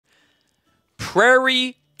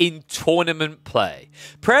Prairie in tournament play.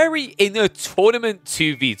 Prairie in a tournament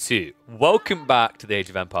 2v2. Welcome back to the Age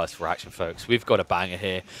of Empires for action, folks. We've got a banger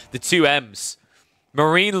here. The two M's.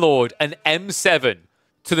 Marine Lord and M7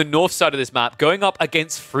 to the north side of this map, going up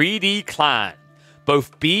against 3D Clan.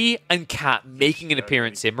 Both B and Cat making an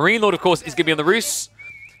appearance here. Marine Lord, of course, is going to be on the Roos.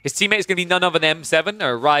 His teammate is going to be none other than M7,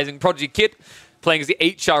 a rising prodigy kid, playing as the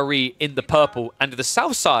HRE in the purple. And to the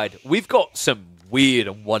south side, we've got some weird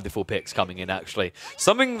and wonderful picks coming in, actually.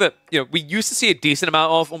 Something that, you know, we used to see a decent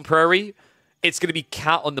amount of on Prairie. It's going to be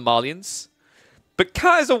Cat on the Malians. But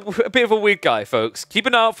Cat is a bit of a weird guy, folks. Keep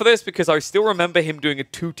an eye out for this because I still remember him doing a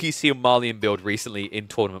 2TC Malian build recently in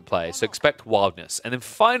tournament play. So expect wildness. And then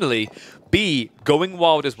finally, B going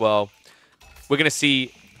wild as well. We're going to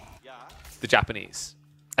see the Japanese.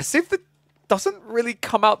 As if that doesn't really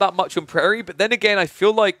come out that much on Prairie. But then again, I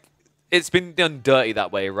feel like it's been done dirty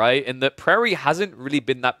that way, right? And that Prairie hasn't really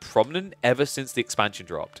been that prominent ever since the expansion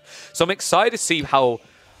dropped. So I'm excited to see how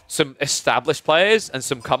some established players and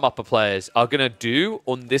some come-upper players are going to do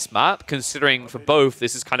on this map, considering for both,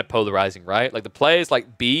 this is kind of polarizing, right? Like the players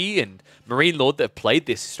like B and Marine Lord that have played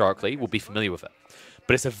this historically will be familiar with it.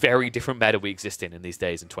 But it's a very different meta we exist in these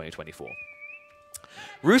days in 2024.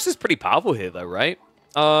 Roos is pretty powerful here though, right?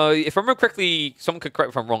 If I remember correctly, someone could correct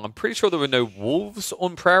me if I'm wrong, I'm pretty sure there were no wolves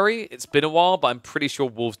on Prairie. It's been a while, but I'm pretty sure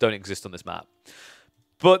wolves don't exist on this map.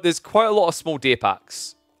 But there's quite a lot of small deer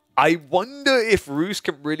packs. I wonder if Roos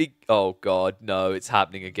can really... Oh, God, no, it's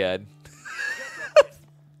happening again.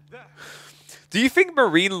 Do you think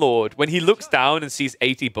Marine Lord, when he looks down and sees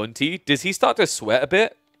 80 Bunty, does he start to sweat a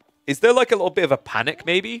bit? Is there like a little bit of a panic,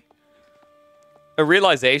 maybe? A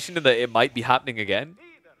realization that it might be happening again?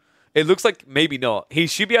 It looks like maybe not. He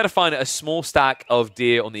should be able to find a small stack of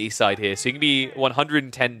deer on the east side here, so he can be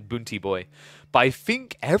 110 Bunty boy. But I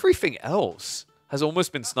think everything else has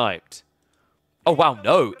almost been sniped. Oh, wow,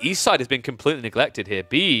 no. East side has been completely neglected here.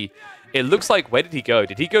 B, it looks like, where did he go?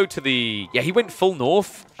 Did he go to the... Yeah, he went full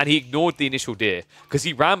north, and he ignored the initial deer, because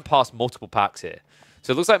he ran past multiple packs here.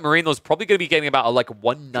 So it looks like Marine Lord's probably going to be getting about a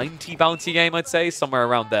 190 bounty game, I'd say, somewhere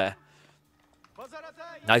around there.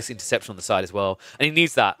 Nice interception on the side as well. And he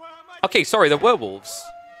needs that. Okay, sorry, there were wolves.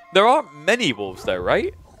 There aren't many wolves, though,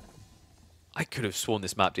 right? I could have sworn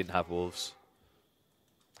this map didn't have wolves.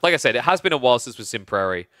 Like I said, it has been a while since we've seen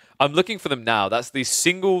Prairie. I'm looking for them now. That's the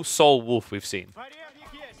single soul wolf we've seen.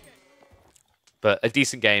 But a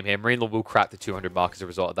decent game here. Marine Lord will crack the 200 mark as a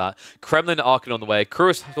result of that. Kremlin Arkin on the way.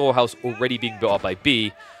 Kurus storehouse already being built up by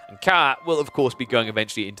B. And Cat will, of course, be going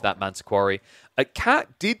eventually into that Mansa Quarry.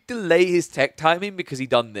 Cat did delay his tech timing because he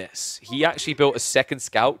done this. He actually built a second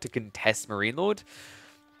scout to contest Marine Lord.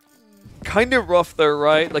 Kind of rough though,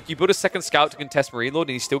 right? Like you build a second scout to contest Marine Lord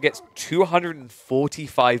and he still gets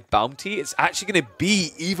 245 bounty. It's actually going to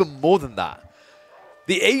be even more than that.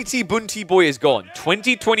 The 80 Bunty boy is gone.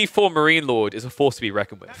 2024 Marine Lord is a force to be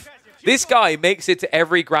reckoned with. This guy makes it to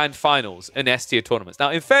every grand finals in S-tier tournaments. Now,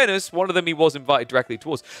 in fairness, one of them he was invited directly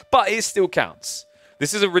towards, but it still counts.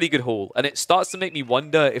 This is a really good haul, and it starts to make me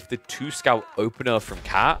wonder if the 2-scout opener from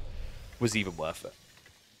Cat was even worth it.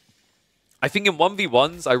 I think in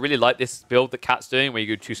 1v1s, I really like this build that Cat's doing, where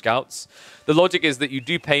you go 2 scouts. The logic is that you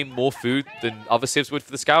do pay more food than other civs would for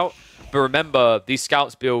the scout, but remember, these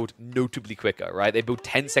scouts build notably quicker, right? They build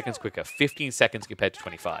 10 seconds quicker, 15 seconds compared to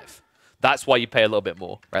 25. That's why you pay a little bit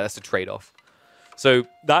more, right? That's the trade-off. So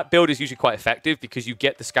that build is usually quite effective because you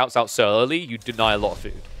get the scouts out so early, you deny a lot of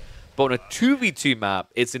food. But on a 2v2 map,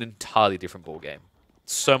 it's an entirely different ballgame.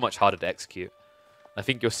 It's so much harder to execute. I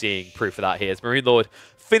think you're seeing proof of that here as Marine Lord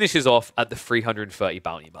finishes off at the 330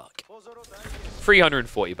 bounty mark.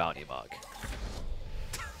 340 bounty mark.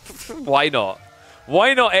 Why not?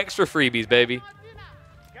 Why not extra freebies, baby?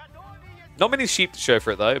 Not many sheep to show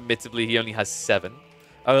for it, though. Admittedly, he only has 7.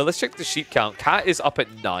 Let's check the sheep count. Cat is up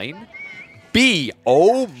at 9. B,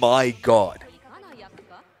 oh my god.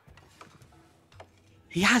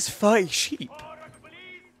 He has 30 sheep.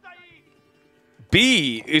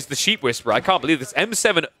 B is the sheep whisperer. I can't believe this.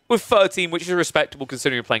 M7 with 13, which is respectable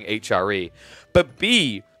considering you're playing HRE. But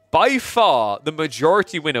B, by far, the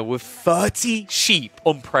majority winner with 30 sheep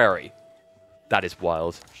on Prairie. That is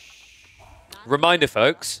wild. Reminder,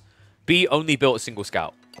 folks, B only built a single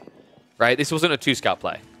scout. Right? This wasn't a 2-scout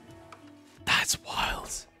play. That's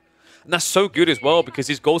wild. And that's so good as well because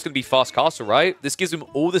his goal is going to be fast castle, right? This gives him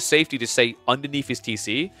all the safety to stay underneath his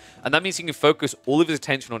TC. And that means he can focus all of his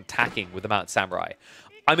attention on attacking with the Mounted Samurai.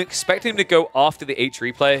 I'm expecting him to go after the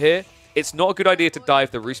HRE player here. It's not a good idea to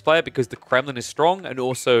dive the Roos player because the Kremlin is strong and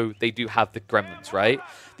also they do have the Gremlins, right?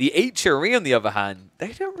 The HRE, on the other hand,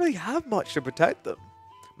 they don't really have much to protect them.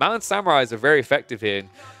 Mounted Samurais are very effective here.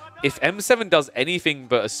 if M7 does anything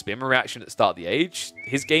but a spin reaction at the start of the age,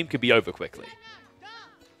 his game could be over quickly.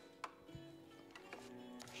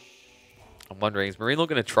 I'm wondering, is Marine Law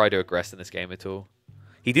going to try to aggress in this game at all?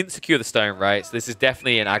 He didn't secure the stone, right? So this is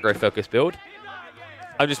definitely an aggro-focused build.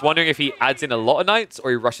 I'm just wondering if he adds in a lot of knights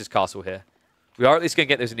or he rushes castle here. We are at least going to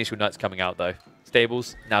get those initial knights coming out, though.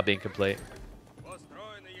 Stables now being complete.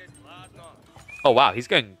 Oh, wow. He's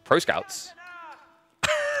going pro scouts.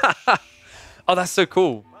 Oh, that's so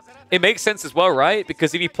cool. It makes sense as well, right?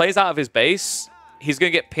 Because if he plays out of his base, he's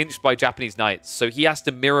going to get pinched by Japanese knights. So he has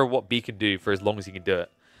to mirror what B can do for as long as he can do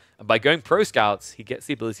it. And by going pro scouts, he gets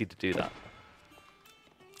the ability to do that.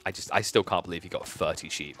 I still can't believe he got 30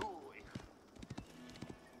 sheep.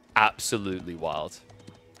 Absolutely wild.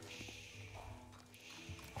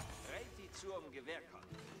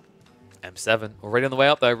 M7 already on the way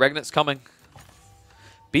up though. Regnant's coming.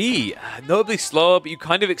 B, notably slower, but you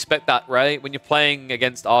kind of expect that, right? When you're playing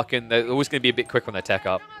against Arkan, they're always going to be a bit quicker on their tech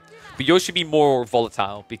up. But yours should be more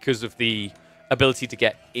volatile because of the ability to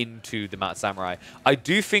get into the Mount Samurai. I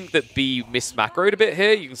do think that B mismacroed a bit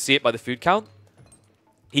here. You can see it by the food count.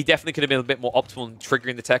 He definitely could have been a bit more optimal in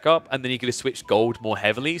triggering the tech up, and then he could have switched gold more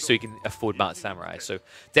heavily so he can afford Mount Samurai. So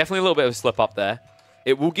definitely a little bit of a slip up there.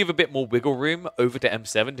 It will give a bit more wiggle room over to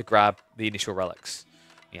M7 to grab the initial relics.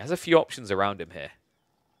 He has a few options around him here.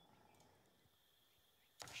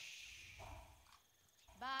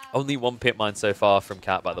 Only one pit mine so far from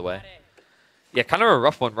Cat, by the way. Yeah, kind of a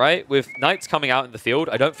rough one, right? With knights coming out in the field,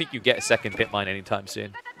 I don't think you get a second pit mine anytime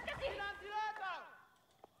soon.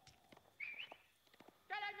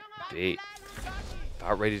 B.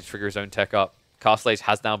 About ready to trigger his own tech up. Castle Age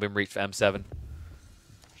has now been reached for M7.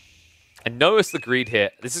 And notice the greed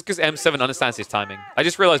here. This is because M7 understands his timing. I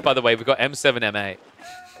just realized, by the way, we've got M7, M8.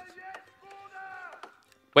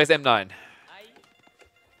 Where's M9?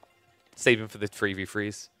 Save him for the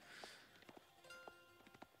 3v3s.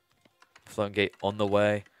 Floating Gate on the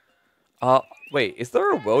way. Wait, is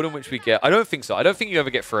there a world in which we get... I don't think so. I don't think you ever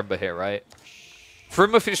get Farimba here, right?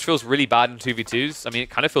 Farimba finish feels really bad in 2v2s. I mean, it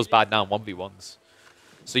kind of feels bad now in 1v1s.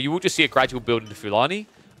 So you will just see a gradual build into Fulani.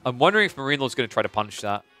 I'm wondering if Marine Lord's going to try to punish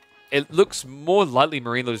that. It looks more likely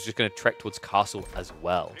Marine Lord is just going to trek towards Castle as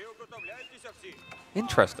well.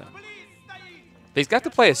 Interesting. But he's got to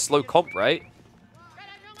play a slow comp, right?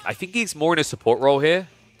 I think he's more in a support role here.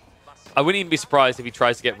 I wouldn't even be surprised if he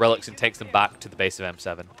tries to get relics and takes them back to the base of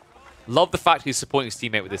M7. Love the fact he's supporting his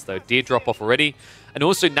teammate with this, though. Deer drop off already. And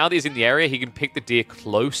also, now that he's in the area, he can pick the deer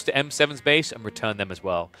close to M7's base and return them as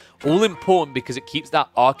well. All important because it keeps that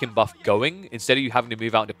Arkan buff going instead of you having to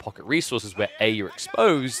move out into pocket resources where A, you're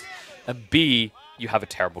exposed, and B, you have a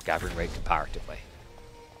terrible gathering rate comparatively.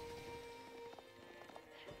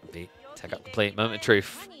 B, tech up complete. Moment of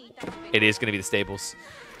truth. It is going to be the stables.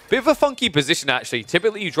 Bit of a funky position, actually.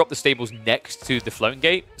 Typically, you drop the stables next to the floating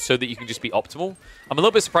gate so that you can just be optimal. I'm a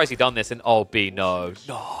little bit surprised he done this, and oh, B, no.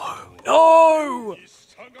 No! No!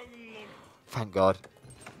 Thank God.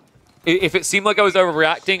 If it seemed like I was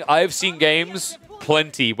overreacting, I have seen games,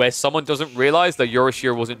 plenty, where someone doesn't realize that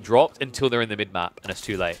Yorishiro wasn't dropped until they're in the mid-map, and it's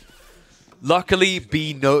too late. Luckily,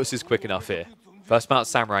 B notices quick enough here. First Mount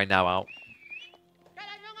Samurai now out.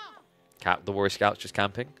 The Warrior Scout's just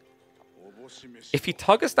camping. If he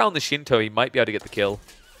tug us down the Shinto, he might be able to get the kill.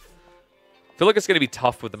 I feel like it's going to be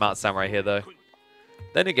tough with the Mount Samurai here, though.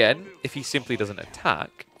 Then again, if he simply doesn't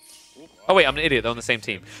attack... Oh, wait, I'm an idiot. They're on the same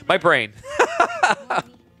team. My brain.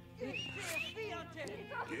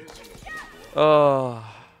 Oh,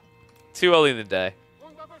 too early in the day.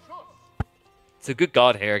 It's a good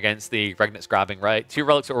guard here against the Regnant's grabbing, right? 2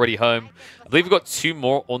 relics are already home. I believe we've got 2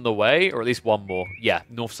 more on the way, or at least 1 more. Yeah,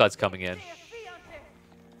 north side's coming in.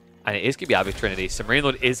 And it is going to be Abbey Trinity. So Marine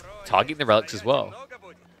Lord is targeting the relics as well.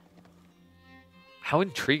 How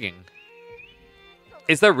intriguing.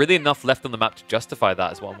 Is there really enough left on the map to justify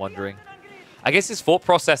that is what I'm wondering. I guess his thought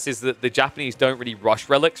process is that the Japanese don't really rush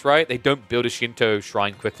relics, right? They don't build a Shinto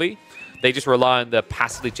shrine quickly. They just rely on the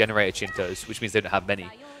passively generated Shintos, which means they don't have many.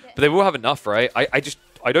 But they will have enough, right?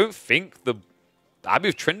 I don't think the Abbey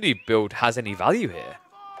of Trinity build has any value here.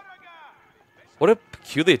 What a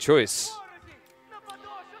peculiar choice.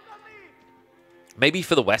 Maybe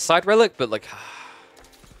for the west side relic, but like...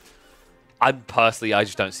 I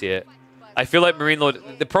just don't see it. I feel like Marine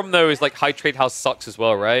Lord... The problem, though, is like High Trade House sucks as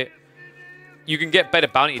well, right? You can get better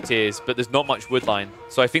bounty tiers, but there's not much wood line.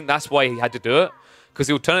 So I think that's why he had to do it. Because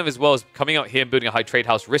the alternative as well is coming out here and building a High Trade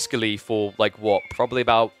House riskily for, like, what? Probably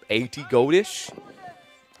about 80 goldish?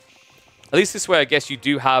 At least this way, I guess you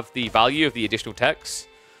do have the value of the additional techs.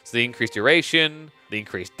 So the increased duration, the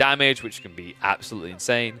increased damage, which can be absolutely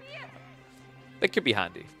insane. That could be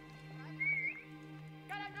handy.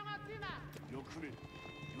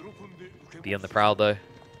 Be on the prowl, though.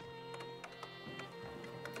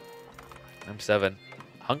 M7.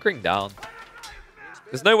 Hunkering down.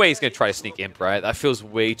 There's no way he's going to try to sneak Imp, right? That feels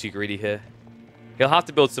way too greedy here. He'll have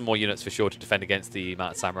to build some more units for sure to defend against the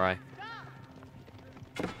Mounted Samurai.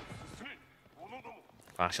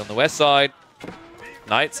 Flash on the west side.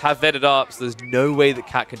 Knights have vetted up, so there's no way that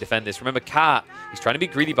Cat can defend this. Remember, Cat, he's trying to be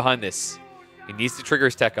greedy behind this. He needs to trigger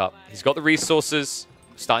his tech up. He's got the resources.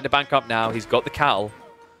 Starting to bank up now. He's got the cattle.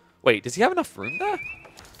 Wait, does he have enough room there?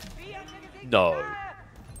 No.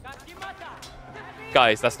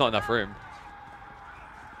 Guys, that's not enough room.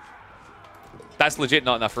 That's legit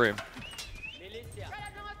not enough room.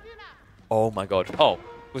 Oh my god. Oh,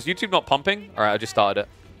 was YouTube not pumping? Alright, I just started it.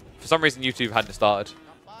 For some reason, YouTube hadn't started.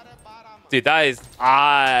 Dude, that is...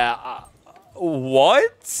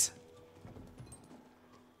 what?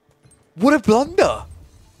 What a blunder.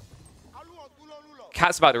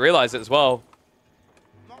 Cat's about to realize it as well.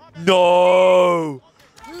 No!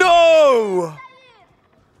 No!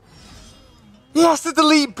 He has to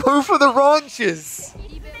delete both of the ranches.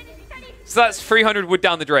 So that's 300 wood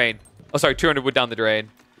down the drain. Oh, sorry, 200 wood down the drain.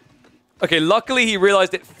 Okay, luckily he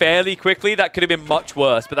realized it fairly quickly. That could have been much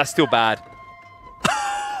worse, but that's still bad.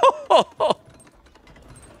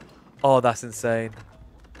 Oh, that's insane.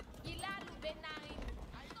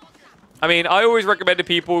 I mean, I always recommend to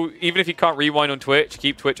people, even if you can't rewind on Twitch,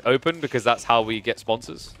 keep Twitch open because that's how we get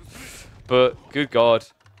sponsors. But, good God.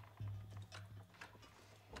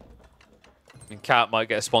 I mean, Cat might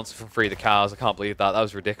get a sponsor from Free the Cows. I can't believe that. That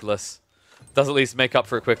was ridiculous. Does at least make up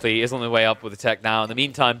for it quickly. He is on the way up with the tech now. In the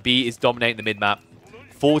meantime, B is dominating the mid-map.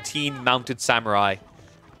 14 mounted samurai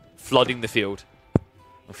flooding the field.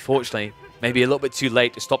 Unfortunately, maybe a little bit too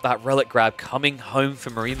late to stop that relic grab coming home for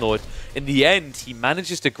Marine Lord. In the end, he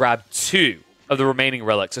manages to grab 2 of the remaining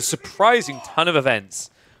relics. A surprising ton of events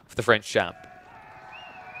for the French champ.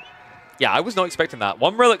 Yeah, I was not expecting that.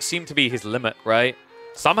 1 relic seemed to be his limit, right?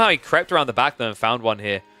 Somehow he crept around the back though and found one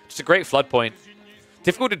here. Just a great flood point.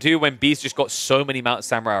 Difficult to do when B's just got so many mounted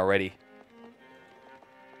samurai already.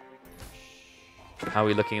 How are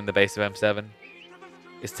we looking in the base of M7?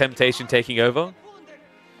 Is Temptation taking over?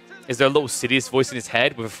 Is there a little Sidious voice in his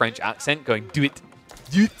head with a French accent going, do it,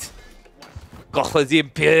 do it. The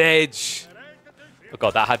pillage. Oh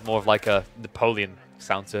god, that had more of like a Napoleon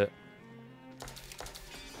sound to it.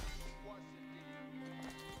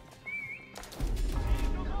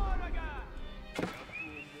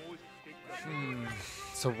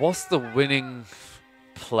 So what's the winning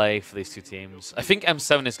play for these two teams? I think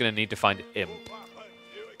M7 is going to need to find Imp.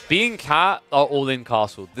 B and Cat are all in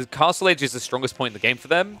Castle. The Castle Age is the strongest point in the game for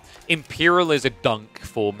them. Imperial is a dunk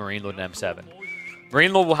for Marine Lord and M7.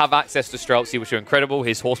 Marine Lord will have access to Streltsy, which are incredible.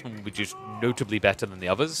 His horsemen will be just notably better than the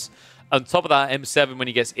others. On top of that, M7, when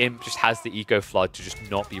he gets Imp, just has the Eco Flood to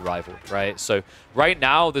just not be rivaled, right? So right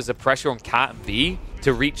now, there's a pressure on Cat and B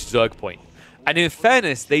to reach Zerg point. And in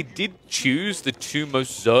fairness, they did choose the 2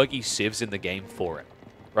 most Zergy civs in the game for it,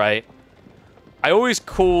 right? I always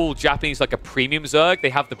call Japanese like a premium Zerg.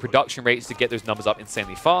 They have the production rates to get those numbers up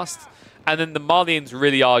insanely fast. And then the Malians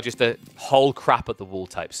really are just a whole crap at the wall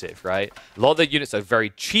type civ, right? A lot of their units are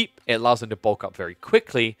very cheap. It allows them to bulk up very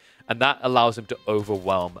quickly. And that allows them to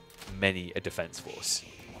overwhelm many a defense force.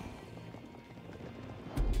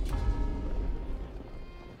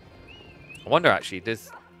 I wonder, actually, does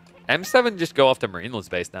M7 just go after Marine Lord's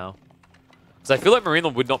base now? Because I feel like Marine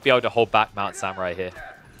Lord would not be able to hold back Mount Samurai here.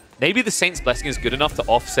 Maybe the Saint's Blessing is good enough to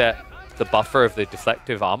offset the buffer of the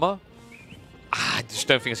deflective armor. I just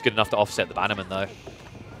don't think it's good enough to offset the Bannerman, though.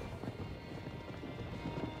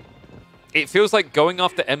 It feels like going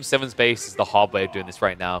after M7's base is the hard way of doing this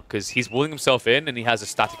right now, because he's walling himself in and he has a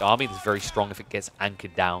static army that's very strong if it gets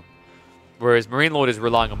anchored down. Whereas Marine Lord is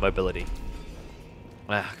relying on mobility.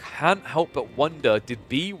 I can't help but wonder, did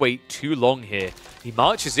B wait too long here? He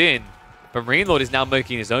marches in, but Marine Lord is now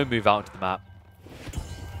making his own move out into the map.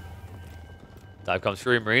 Dive comes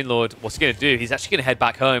through, Marine Lord, what's he going to do? He's actually going to head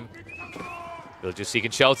back home. He'll just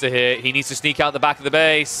seek shelter here. He needs to sneak out the back of the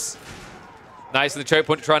base. Nice in the choke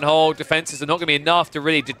point to try and hold. Defenses are not going to be enough to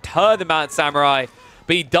really deter the Mounted Samurai,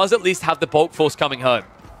 but he does at least have the bulk force coming home.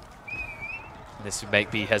 And this would make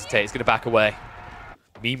B hesitate. He's going to back away.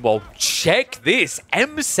 Meanwhile, check this.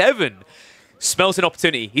 M7 smells an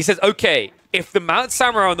opportunity. He says, okay, if the Mounted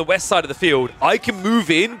Samurai are on the west side of the field, I can move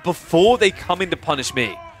in before they come in to punish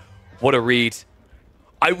me. What a read.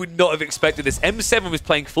 I would not have expected this. M7 was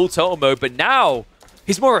playing full total mode, but now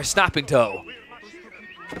he's more a snapping toe.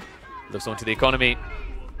 Looks onto the economy.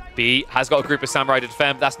 B has got a group of samurai to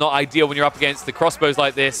defend. That's not ideal when you're up against the crossbows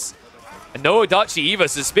like this. And no Adachi either,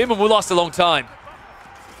 so Spearman will last a long time.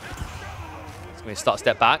 He's going to start a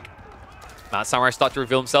step back. Mount Samurai start to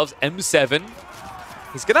reveal themselves. M7.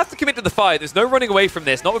 He's going to have to commit to the fight. There's no running away from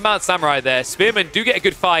this. Not with Mount Samurai there. Spearmen do get a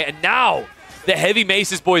good fight. And now the Heavy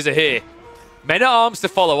Maces boys are here. Men-at-Arms to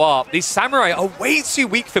follow up. These Samurai are way too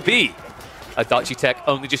weak for B. Adachi Tech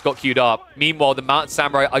only just got queued up. Meanwhile, the Mountain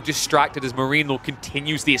Samurai are distracted as Marine Lord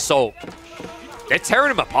continues the assault. They're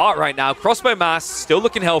tearing him apart right now. Crossbow Mass still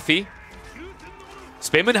looking healthy.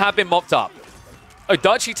 Spearmen have been mopped up.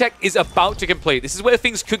 Adachi Tech is about to complete. This is where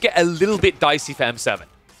things could get a little bit dicey for M7.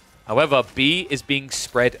 However, B is being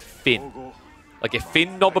spread thin. Like a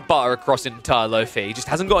thin knob of butter across an entire loaf-here. He just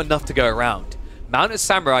hasn't got enough to go around. Mounted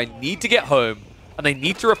Samurai need to get home, and they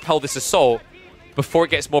need to repel this assault before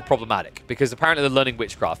it gets more problematic. Because apparently they're learning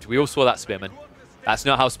witchcraft. We all saw that, Spearmen. That's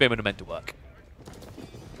not how Spearmen are meant to work.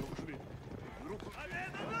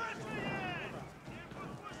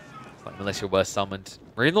 Like Militia were summoned.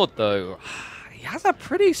 Marine Lord, though, he has a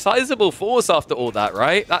pretty sizable force after all that,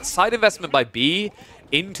 right? That side investment by B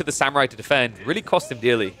into the Samurai to defend really cost him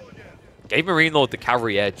dearly. Gave Marine Lord the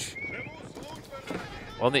cavalry edge.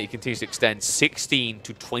 One that he continues to extend. 16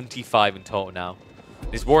 to 25 in total now.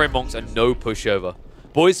 These Warrior Monks are no pushover.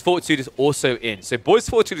 Boys Fortitude is also in. So Boys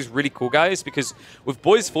Fortitude is really cool, guys, because with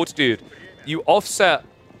Boys Fortitude, you offset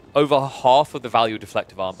over half of the value of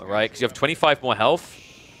deflective armor, right? Because you have 25 more health,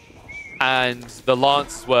 and the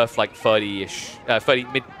Lance is worth like 30-ish, 30,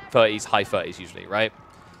 mid-30s, high 30s usually, right?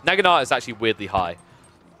 Naginata is actually weirdly high.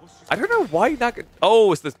 I don't know why Naginata...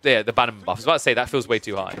 Oh, it's the Bannerman buff. I was about to say, that feels way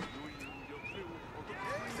too high.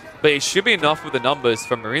 But it should be enough with the numbers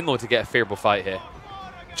for Marine Lord to get a favorable fight here.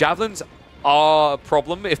 Javelins are a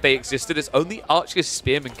problem if they existed. It's only Archer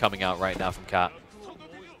Spearmen coming out right now from Cat.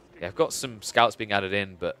 Yeah, I've got some scouts being added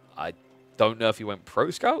in, but I don't know if he went pro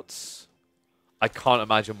scouts. I can't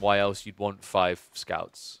imagine why else you'd want 5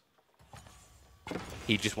 scouts.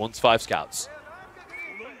 He just wants 5 scouts.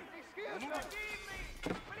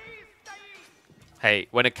 Hey,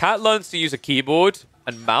 when a cat learns to use a keyboard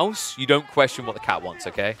and mouse, you don't question what the cat wants,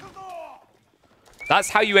 okay? That's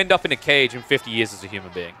how you end up in a cage in 50 years as a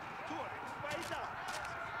human being.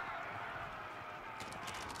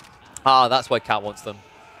 Ah, that's why cat wants them.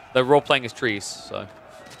 They're role-playing as trees, so...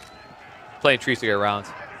 playing trees to go around.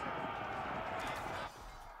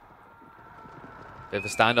 Bit of a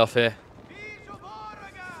standoff here.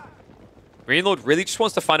 Marine Lord really just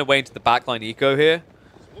wants to find a way into the backline eco here.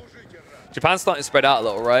 Japan's starting to spread out a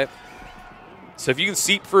little, right? So if you can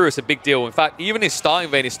seep through, it's a big deal. In fact, even his starting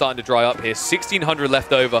vein is starting to dry up here. 1,600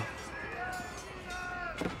 left over.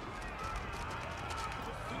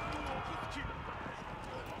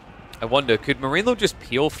 I wonder, could Marine Lord just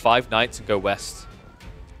peel 5 knights and go west?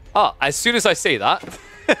 Ah, as soon as I say that,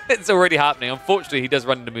 it's already happening. Unfortunately, he does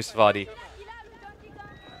run into Musafadi.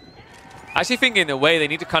 I actually think in a way they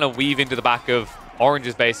need to kind of weave into the back of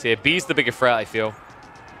Orange's base here. B's the bigger threat, I feel.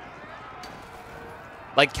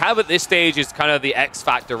 Like, Cav at this stage is kind of the X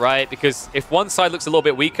factor, right? Because if one side looks a little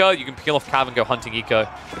bit weaker, you can peel off Cav and go hunting eco.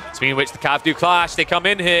 Speaking of which, the Cav do clash. They come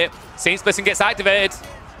in here. Saint's Blessing gets activated.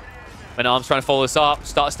 Men-at-Arms trying to follow this up.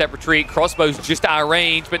 Start a step retreat. Crossbow's just out of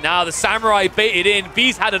range. But now the Samurai baited in.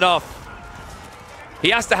 B's had enough. He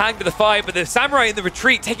has to hang to the fight, but the Samurai in the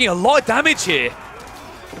retreat taking a lot of damage here.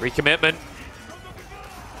 Recommitment.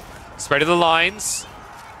 Spread of the lines.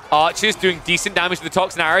 Archers doing decent damage to the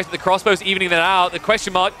Toxin arrows, but the crossbows evening that out. The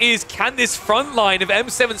question mark is, can this front line of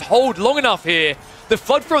M7's hold long enough here? The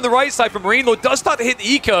flood throw on the right side from Marine Lord does start to hit the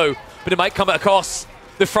eco, but it might come at a cost.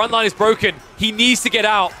 The front line is broken. He needs to get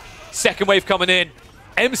out. Second wave coming in.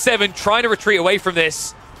 M7 trying to retreat away from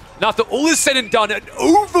this. And after all is said and done, an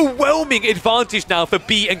overwhelming advantage now for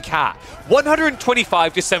B and Cat.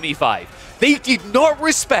 125 to 75. They did not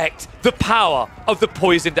respect the power of the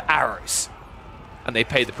poisoned arrows. And they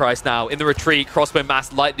pay the price now. In the retreat, crossbow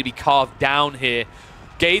mass likely to be carved down here.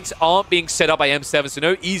 Gates aren't being set up by M7, so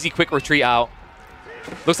no easy quick retreat out.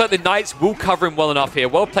 Looks like the Knights will cover him well enough here.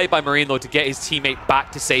 Well played by Marine Lord to get his teammate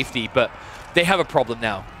back to safety, but they have a problem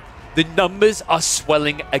now. The numbers are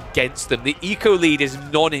swelling against them. The eco lead is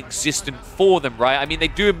non-existent for them, right? I mean, they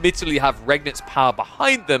do admittedly have Regnant's power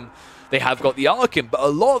behind them. They have got the Arkin, but a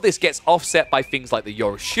lot of this gets offset by things like the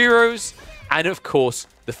Yoroshiros and, of course,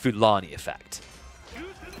 the Fulani effect.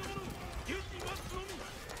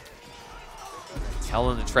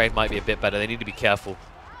 Helen and trade might be a bit better. They need to be careful.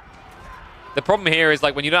 The problem here is,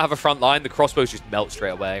 like, when you don't have a front line, the crossbows just melt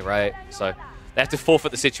straight away, right? So they have to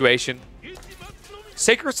forfeit the situation.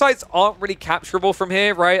 Sacred sites aren't really capturable from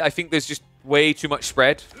here, right? I think there's just way too much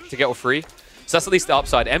spread to get all free. So that's at least the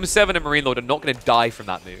upside. M7 and Marine Lord are not going to die from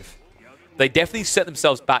that move. They definitely set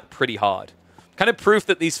themselves back pretty hard. Kind of proof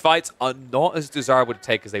that these fights are not as desirable to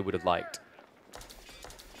take as they would have liked.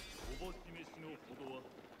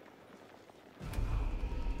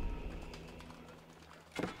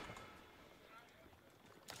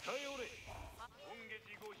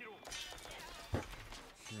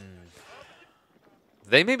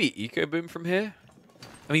 They maybe eco boom from here?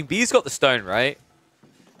 I mean, B's got the stone, right?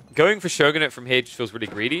 Going for Shogunate from here just feels really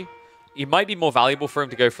greedy. It might be more valuable for him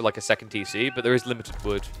to go for like a second TC, but there is limited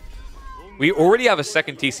wood. We already have a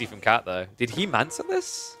second TC from Cat, though. Did he Mansa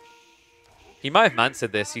this? He might have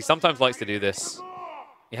Mansa'd this. He sometimes likes to do this.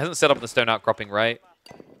 He hasn't set up the stone outcropping, right?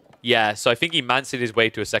 Yeah, so I think he Mansa'd his way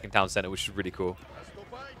to a second town center, which is really cool.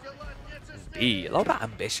 B, a little bit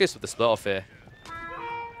ambitious with the split off here.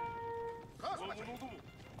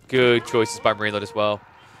 Good choices by Marine Lord as well.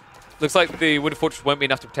 Looks like the Wooden Fortress won't be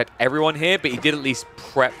enough to protect everyone here, but he did at least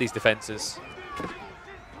prep these defenses.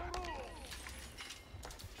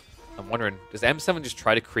 I'm wondering, does M7 just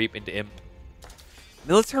try to creep into Imp?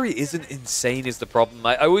 Military isn't insane is the problem.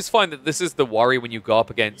 I always find that this is the worry when you go up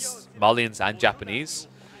against Malians and Japanese.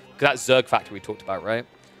 Because that Zerg factor we talked about, right?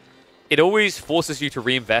 It always forces you to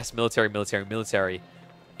reinvest military, military, military.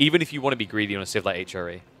 Even if you want to be greedy on a civ like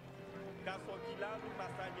HRE.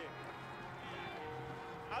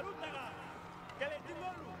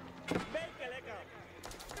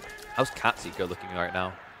 How's Cat's eco looking right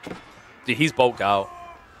now? Dude, he's bulked out.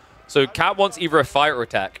 So Cat wants either a fight or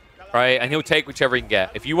attack, right? And he'll take whichever he can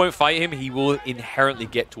get. If you won't fight him, he will inherently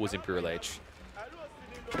get towards Imperial Age.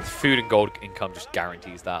 Food and gold income just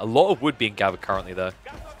guarantees that. A lot of wood being gathered currently, though.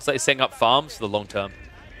 It's like setting up farms for the long term.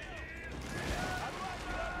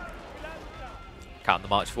 Cat on the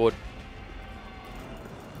march forward.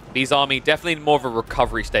 B's army definitely in more of a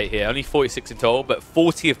recovery state here. Only 46 in total, but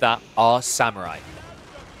 40 of that are samurai.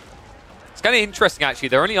 It's kind of interesting, actually.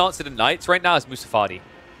 Their only answer to knights right now is Musafadi.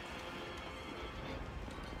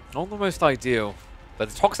 Not the most ideal, but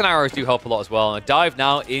the Toxin arrows do help a lot as well. And a dive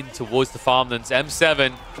now in towards the farmlands.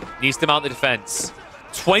 M7 needs to mount the defense.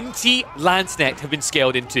 20 Landsnecht have been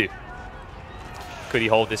scaled into. Could he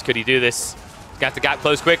hold this? Could he do this? He's going to have to gap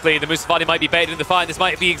close quickly. The Musafadi might be baited in the fight. This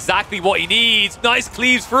might be exactly what he needs. Nice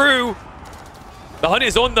cleaves through. The hunt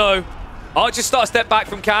is on, though. Archers start a step back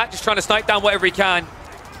from Cat, just trying to snipe down whatever he can.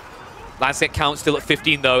 Landsnecht count still at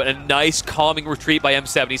 15, though, and a nice calming retreat by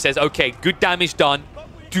M7. He says, okay, good damage done.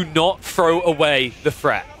 Do not throw away the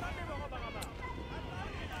threat.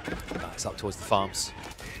 Nice, up towards the farms.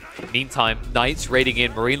 Meantime, Knights raiding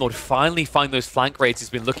in. Marine Lord finally find those flank raids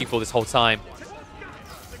he's been looking for this whole time.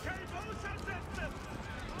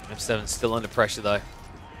 M7 still under pressure, though.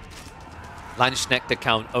 Landsknecht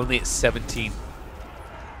count only at 17.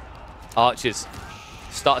 Archers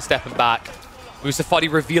start stepping back.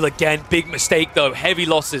 Musafadi reveal again. Big mistake, though. Heavy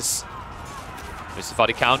losses.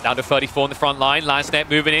 Musafadi count down to 34 on the front line. Landsnecht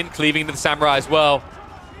moving in, cleaving into the samurai as well.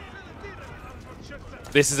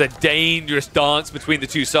 This is a dangerous dance between the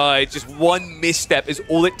two sides. Just one misstep is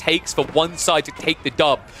all it takes for one side to take the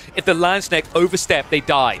dub. If the Landsnecht overstep, they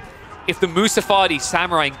die. If the Musafadi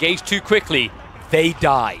samurai engage too quickly, they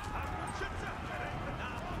die.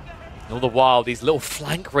 And all the while, these little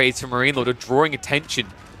flank raids from Marine Lord are drawing attention,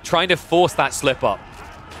 trying to force that slip up.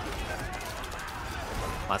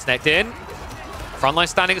 Landsnecht in. Frontline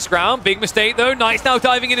standing its ground. Big mistake, though. Knights now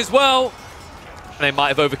diving in as well. And they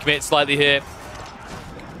might have overcommitted slightly here.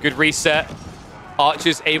 Good reset.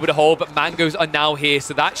 Archers able to hold, but Mangoes are now here,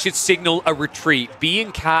 so that should signal a retreat. B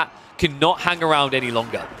and Cat cannot hang around any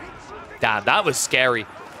longer. Damn, that was scary.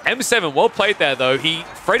 M7, well played there, though. He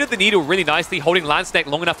threaded the needle really nicely, holding Landsnecht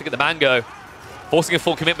long enough to get the Mango. Forcing a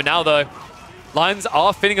full commitment now, though. Lions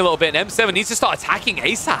are thinning a little bit, and M7 needs to start attacking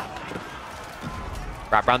ASAP.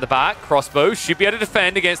 Wrap around the back. Crossbow should be able to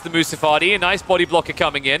defend against the Musafadi. A nice body blocker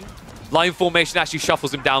coming in. Line formation actually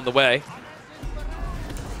shuffles him down the way.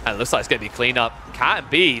 And it looks like it's going to be clean up. Cat and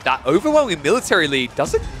B, that overwhelming military lead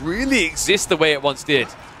doesn't really exist the way it once did.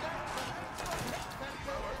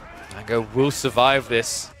 Mango will survive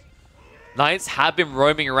this. Knights have been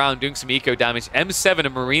roaming around doing some eco damage. M7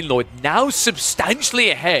 and Marine Lord now substantially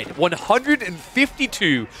ahead.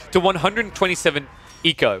 152 to 127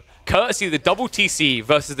 eco. Courtesy of the double TC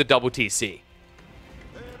versus the double TC.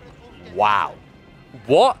 Wow.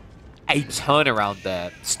 What a turnaround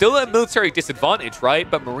there. Still at a military disadvantage, right?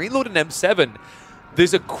 But Marine Lord and M7,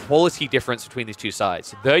 there's a quality difference between these two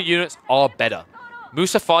sides. Their units are better.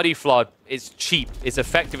 Musafadi Flood is cheap. It's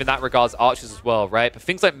effective in that regards. Archers as well, right? But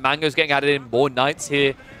things like Mango's getting added in, more Knights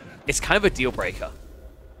here. It's kind of a deal breaker.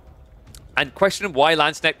 And question why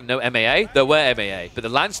Landsnecht and no MAA? There were MAA, but the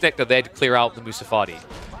Landsnecht are there to clear out the Musafadi.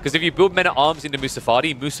 Because if you build men-at-arms into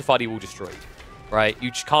Musafadi, Musafadi will destroy you, right? You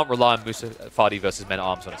just can't rely on Musafadi versus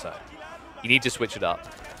men-at-arms on its own. You need to switch it up.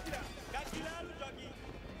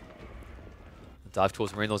 Dive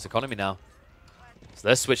towards Marine Lord's economy now. So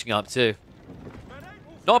they're switching up too.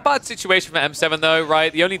 Not a bad situation for M7 though,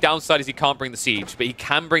 right? The only downside is he can't bring the siege, but he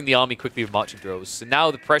can bring the army quickly with marching drills. So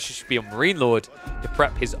now the pressure should be on Marine Lord to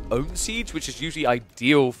prep his own siege, which is usually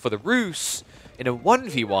ideal for the Rus in a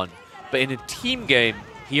 1v1. But in a team game,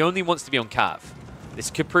 he only wants to be on Cav.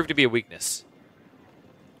 This could prove to be a weakness.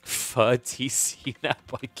 Third TC now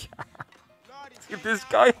by Cav. Dude, this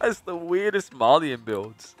guy has the weirdest Malian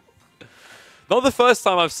builds. Not the first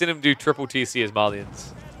time I've seen him do triple TC as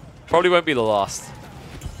Malians. Probably won't be the last.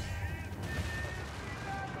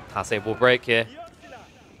 Hasse will break here.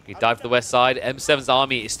 He dive to the west side. M7's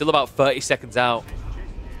army is still about 30 seconds out.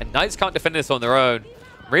 And Knights can't defend this on their own.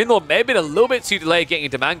 Marine Lord may have been a little bit too delayed getting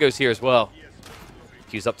into Mangoes here as well.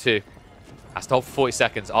 Q's up 2. Has to hold for 40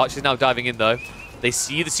 seconds. Archer's now diving in though. They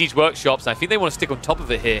see the siege workshops, and I think they want to stick on top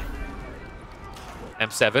of it here.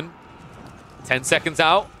 M7. 10 seconds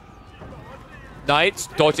out. Knights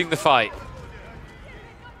dodging the fight.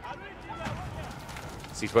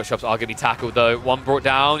 Siege workshops are going to be tackled though. One brought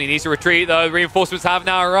down. He needs to retreat though. Reinforcements have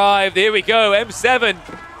now arrived. Here we go. M7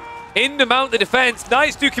 in to mount the defense.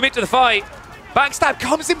 Knights do commit to the fight. Backstab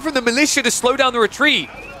comes in from the militia to slow down the retreat.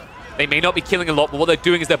 They may not be killing a lot, but what they're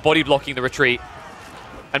doing is they're body blocking the retreat.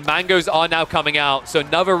 And Mangoes are now coming out. So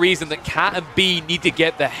another reason that Cat and B need to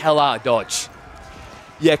get the hell out of Dodge.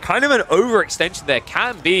 Yeah, kind of an overextension there.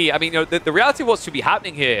 Cat and B, I mean, you know, the reality of what should be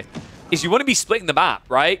happening here is you want to be splitting the map,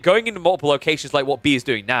 right? Going into multiple locations like what B is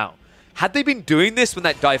doing now. Had they been doing this when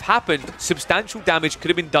that dive happened, substantial damage could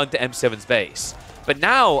have been done to M7's base. But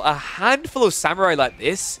now, a handful of samurai like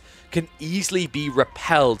this can easily be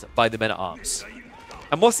repelled by the men-at-arms.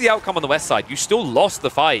 And what's the outcome on the west side? You still lost the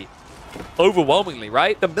fight overwhelmingly,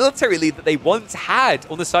 right? The military lead that they once had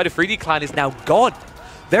on the side of 3D Clan is now gone.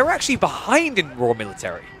 They're actually behind in raw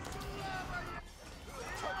military.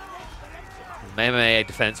 MMA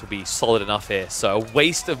defense will be solid enough here, so a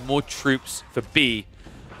waste of more troops for B.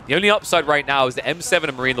 The only upside right now is that M7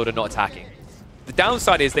 and Marine Lord are not attacking. The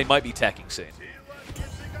downside is they might be teching soon.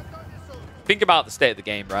 Think about the state of the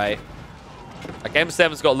game, right? Like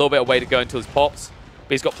M7's got a little bit of way to go until he's popped,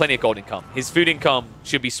 but he's got plenty of gold income. His food income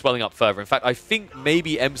should be swelling up further. In fact, I think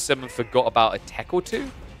maybe M7 forgot about a tech or two.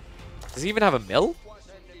 Does he even have a mill?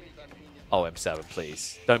 Oh, M7,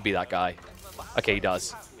 please. Don't be that guy. Okay, he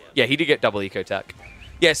does. Yeah, he did get double eco-tech.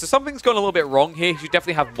 Yeah, so something's gone a little bit wrong here. He should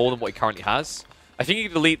definitely have more than what he currently has. I think he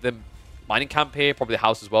can delete the mining camp here, probably the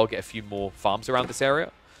house as well, get a few more farms around this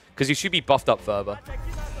area. Because he should be buffed up further.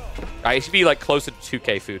 Right, he should be like closer to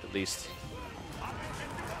 2k food at least.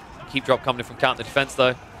 Keep drop coming in from counter defense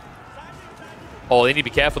though. Oh, they need to be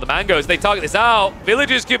careful. The Mangoes, they target this out.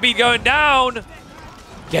 Villagers could be going down.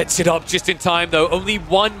 Gets it up just in time though. Only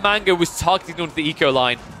one Mango was targeted onto the eco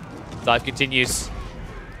line. Dive continues.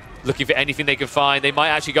 Looking for anything they can find. They might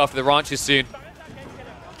actually go after the ranches soon.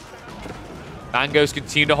 Mangoes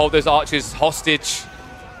continue to hold those archers hostage.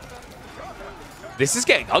 This is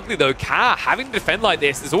getting ugly though. Cat having to defend like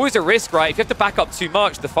this, there's always a risk, right? If you have to back up too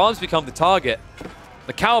much, the farms become the target.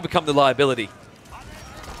 The cow will become the liability.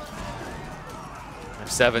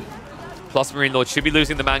 F7 plus Marine Lord should be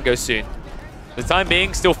losing the Mango soon. For the time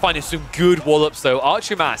being, still finding some good wallops though.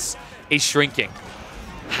 Archer mass is shrinking.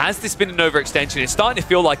 Has this been an overextension? It's starting to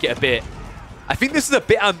feel like it a bit. I think this is a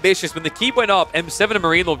bit ambitious. When the keep went up, M7 and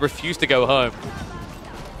Marine Lord refused to go home.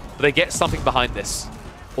 But they get something behind this.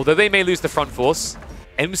 Although they may lose the front force,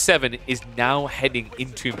 M7 is now heading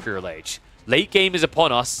into Imperial Age. Late game is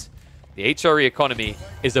upon us. The HRE economy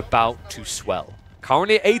is about to swell.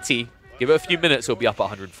 Currently at 80. Give it a few minutes, it'll be up at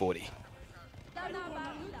 140.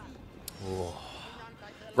 Ooh.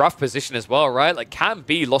 Rough position as well, right? Like, Cat and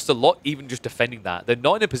B lost a lot even just defending that. They're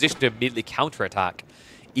not in a position to immediately counterattack.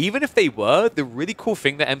 Even if they were, the really cool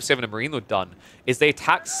thing that M7 and Marine Lord done is they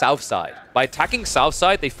attacked south side. By attacking south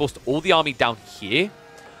side, they forced all the army down here,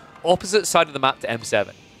 opposite side of the map to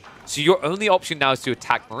M7. So your only option now is to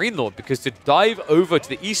attack Marine Lord, because to dive over to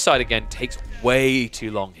the east side again takes way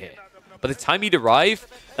too long here. By the time he'd arrive,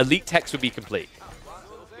 elite techs would be complete.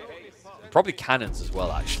 Probably cannons as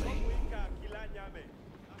well, actually.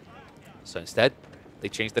 So instead, they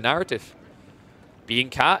changed the narrative. Being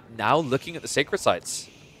Cat now looking at the sacred sites.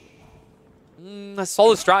 A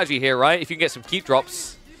solid strategy here, right? If you can get some keep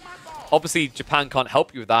drops. Obviously, Japan can't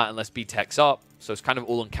help you with that unless B techs up. So it's kind of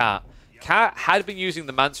all on Cat. Cat had been using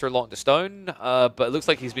the Mancer a lot into stone, but it looks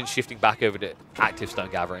like he's been shifting back over to active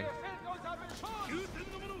stone gathering.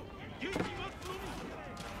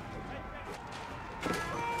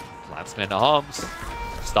 Lancemen at arms.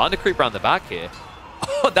 Starting to creep around the back here.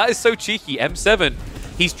 Oh, that is so cheeky. M7.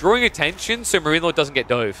 He's drawing attention so Marine Lord doesn't get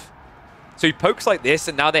dove. So he pokes like this,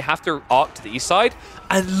 and now they have to arc to the east side.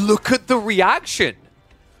 And look at the reaction.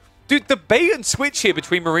 Dude, the bait and switch here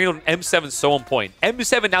between Marine Lord and M7 is so on point.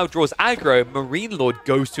 M7 now draws aggro. Marine Lord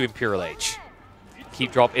goes to Imperial Age.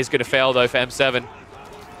 Keep drop is going to fail, though, for M7.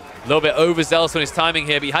 A little bit overzealous on his timing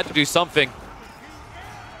here, but he had to do something.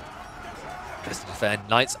 Best to defend.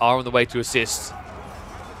 Knights are on the way to assist.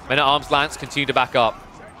 Men-at-Arms Lance continue to back up.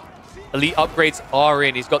 Elite upgrades are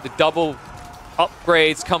in. He's got the double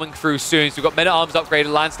upgrades coming through soon. So we've got Men-at-Arms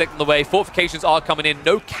upgraded, Lance deck on the way. Fortifications are coming in.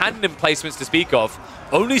 No cannon placements to speak of.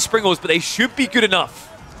 Only Springles, but they should be good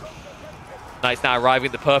enough. Knights now arriving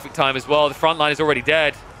at the perfect time as well. The front line is already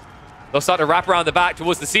dead. They'll start to wrap around the back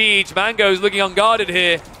towards the siege. Mango's looking unguarded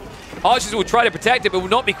here. Archers will try to protect it, but will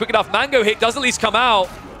not be quick enough. Mango hit does at least come out.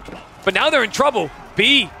 But now they're in trouble.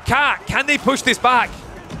 B, Cat, can they push this back?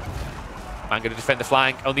 Mango to defend the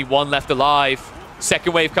flank. Only one left alive.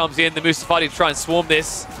 Second wave comes in. The Mustafadi to try and swarm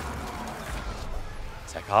this.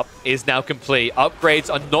 Tech up is now complete.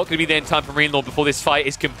 Upgrades are not going to be there in time for Marine Lord before this fight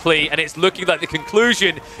is complete. And it's looking like the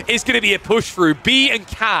conclusion is going to be a push through. B and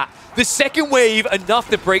Cat. The second wave, enough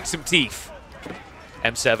to break some teeth.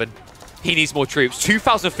 M7, he needs more troops.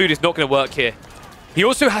 2,000 food is not going to work here. He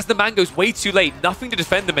also has the Mangoes way too late. Nothing to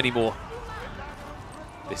defend them anymore.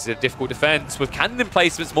 This is a difficult defense. With cannon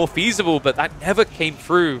placements more feasible, but that never came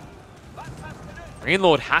through. Marine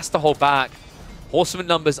Lord has to hold back. Horseman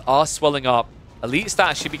numbers are swelling up. Elite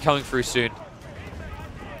stats should be coming through soon.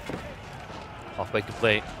 Halfway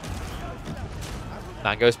complete.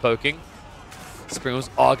 Mango's poking. Springles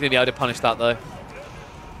are going to be able to punish that, though.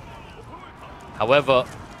 However,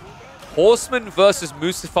 Horseman versus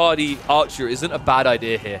Mustafadi Archer isn't a bad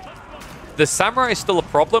idea here. The Samurai is still a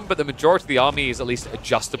problem, but the majority of the army is at least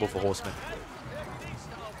adjustable for Horsemen.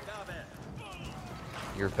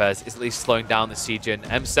 Repairs is at least slowing down the siege in.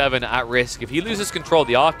 M7 at risk. If he loses control of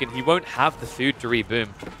the Archon, he won't have the food to reboom.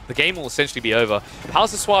 The game will essentially be over.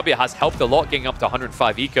 Palace of Swabia has helped a lot getting up to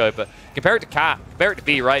 105 eco, but compare it to Cat, compare it to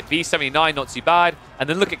B, right? B 79, not too bad. And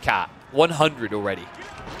then look at Cat, 100 already.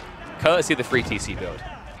 Courtesy of the free TC build.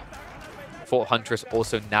 Fort Huntress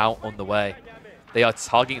also now on the way. They are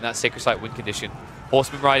targeting that Sacred Site win condition.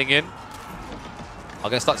 Horsemen riding in. Are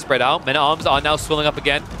going to start to spread out. Men-at-Arms are now swelling up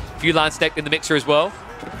again. A few Lance deck in the mixer as well.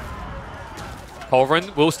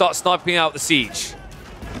 Culverin will start sniping out the siege.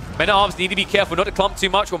 Men-at-Arms need to be careful not to clump too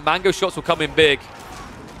much or Mango shots will come in big.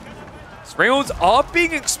 Springles are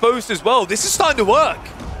being exposed as well. This is starting to work.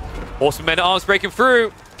 Horsemen Men-at-Arms breaking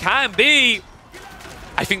through. Can be.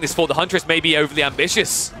 I think this Fort the Huntress may be overly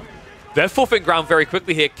ambitious. They're forfeiting ground very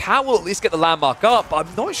quickly here. Cat will at least get the landmark up, but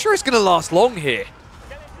I'm not sure it's going to last long here.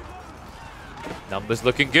 Numbers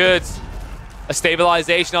looking good. A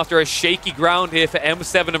stabilization after a shaky ground here for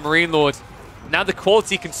M7 and Marine Lord. Now the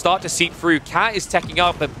quality can start to seep through. Cat is teching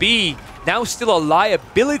up, but B now still a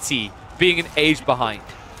liability being an age behind.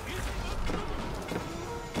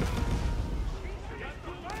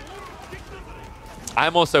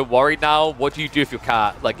 I'm also worried now. What do you do with your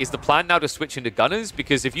Cat? Like, is the plan now to switch into Gunners?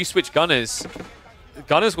 Because if you switch Gunners,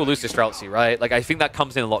 Gunners will lose to Streltsy, right? Like, I think that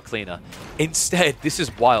comes in a lot cleaner. Instead, this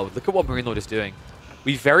is wild. Look at what Marine Lord is doing.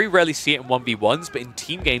 We very rarely see it in 1v1s, but in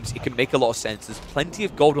team games, it can make a lot of sense. There's plenty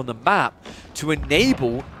of gold on the map to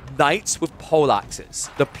enable Knights with poleaxes.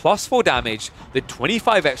 The +4 damage, the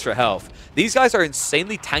 25 extra health. These guys are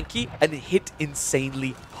insanely tanky and hit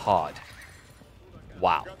insanely hard.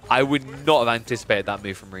 Wow. I would not have anticipated that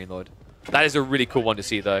move from Marine Lord. That is a really cool one to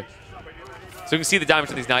see, though. So we can see the damage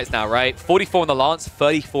on these Knights now, right? 44 on the Lance,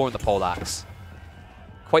 34 on the poleaxe.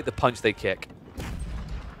 Quite the punch they kick.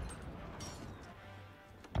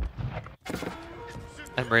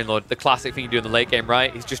 And Marine Lord, the classic thing you do in the late game,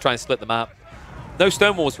 right? He's just trying to split the map. No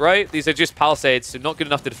stone walls, right? These are just palisades, so not good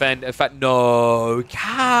enough to defend. In fact, no.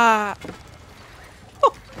 Cat!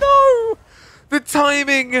 Oh, no! The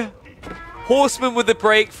timing! Horseman with the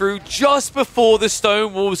breakthrough just before the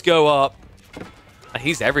stone walls go up. And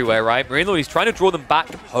he's everywhere, right? Marine Lord, he's trying to draw them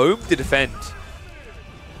back home to defend.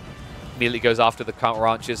 Immediately goes after the counter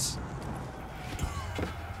archers.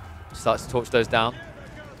 Starts to torch those down.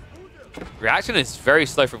 Reaction is very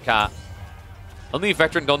slow from Cat. Only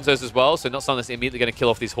veteran Gonzos as well, so not someone that's immediately going to kill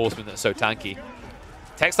off these horsemen that are so tanky.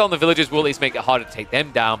 Textile on the villagers will at least make it harder to take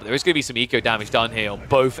them down, but there is going to be some eco damage done here on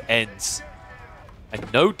both ends.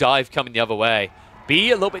 And no dive coming the other way.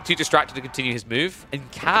 B a little bit too distracted to continue his move,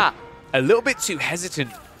 and Cat a little bit too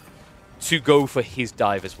hesitant to go for his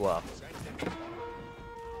dive as well.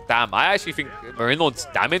 Damn, I actually think Marine Lord's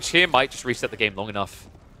damage here might just reset the game long enough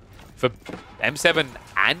for M7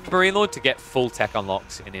 and Marine Lord to get full tech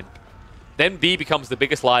unlocks in him. Then B becomes the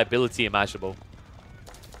biggest liability imaginable.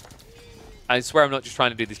 I swear I'm not just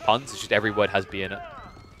trying to do these puns, it's just every word has B in it.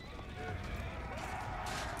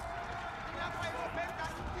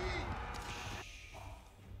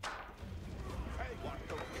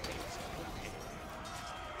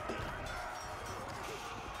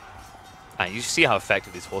 And you see how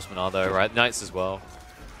effective these horsemen are, though, right? Knights as well.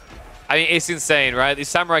 I mean, it's insane, right? These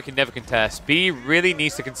samurai can never contest. B really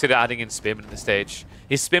needs to consider adding in spearmen at this stage.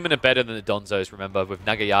 His spearmen are better than the Donzos, remember, with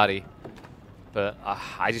Nagayari. But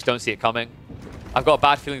I just don't see it coming. I've got a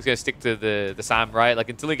bad feeling he's going to stick to the Sam, right? Like,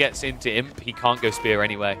 until he gets into Imp, he can't go spear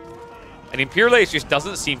anyway. And Imperial Age just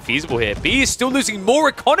doesn't seem feasible here. B is still losing more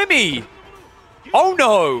economy! Oh,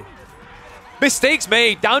 no! Mistakes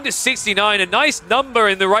made, down to 69. A nice number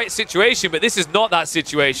in the right situation, but this is not that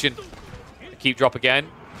situation. Keep drop again.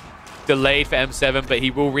 Delayed for M7, but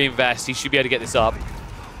he will reinvest. He should be able to get this up.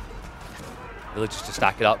 Villagers to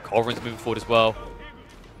stack it up. Corvin's moving forward as well.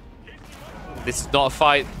 This is not a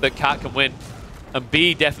fight that Cat can win. And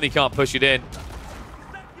B definitely can't push it in.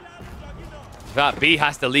 In fact, B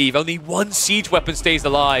has to leave. Only one siege weapon stays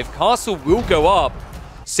alive. Castle will go up.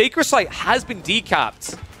 Sacred Site has been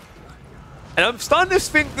decapped. And I'm starting to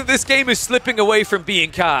think that this game is slipping away from B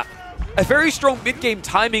and Cat. A very strong mid-game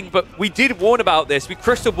timing, but we did warn about this. We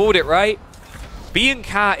crystal balled it, right? B and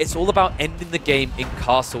Cat, it's all about ending the game in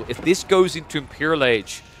Castle. If this goes into Imperial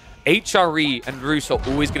Age, HRE and Rus are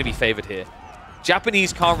always going to be favored here.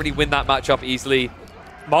 Japanese can't really win that matchup easily.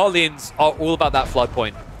 Malians are all about that flood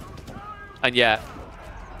point. And yeah,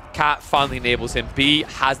 Cat finally enables him. B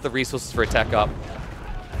has the resources for a tech up.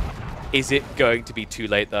 Is it going to be too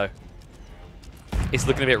late, though? It's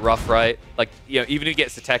looking a bit rough, right? Like, you know, even if he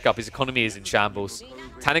gets the tech up, his economy is in shambles.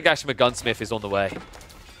 Tanagashima Gunsmith is on the way.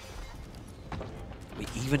 We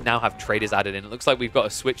even now have traders added in. It looks like we've got a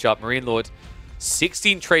switch up. Marine Lord,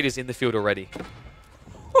 16 traders in the field already.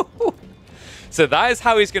 So that is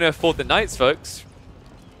how he's going to afford the Knights, folks.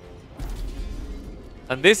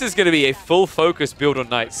 And this is going to be a full focus build on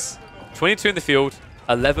Knights. 22 in the field,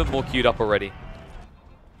 11 more queued up already.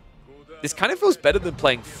 This kind of feels better than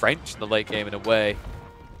playing French in the late game in a way.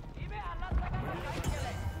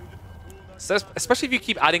 So especially if you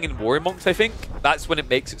keep adding in Warrior Monks, I think, that's when it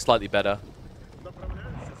makes it slightly better.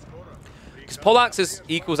 Because Poleaxe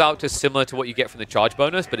equals out to similar to what you get from the charge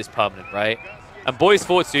bonus, but it's permanent, right? And Boy's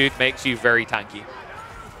Fortitude makes you very tanky.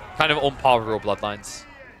 Kind of on par with Royal Bloodlines.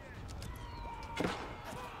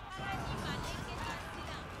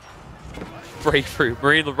 Breakthrough.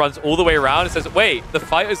 Marine runs all the way around and says, wait, the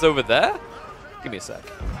fighter's over there? Give me a sec.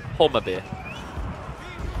 Hold my beer.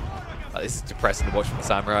 Oh, this is depressing to watch from the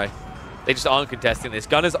Samurai. They just aren't contesting this.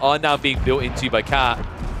 Gunners are now being built into by Cat.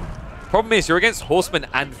 Problem is, you're against Horsemen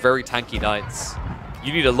and very tanky Knights.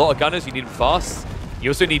 You need a lot of Gunners. You need them fast.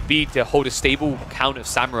 You also need B to hold a stable count of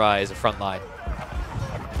Samurai as a front line.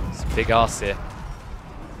 It's a big ass here.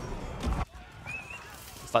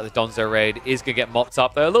 Like the Donzo raid is going to get mopped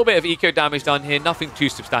up, though. A little bit of eco damage done here. Nothing too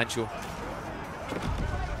substantial.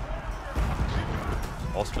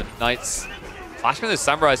 Horsemen, Knights. Flashman and the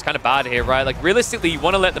Samurai is kind of bad here, right? Like, realistically, you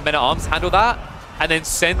want to let the men-at-arms handle that and then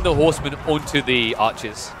send the Horsemen onto the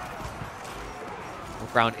archers.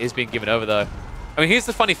 Ground is being given over, though. I mean, here's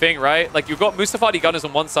the funny thing, right? Like, you've got Mustafadi gunners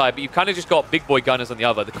on one side, but you've kind of just got big boy gunners on the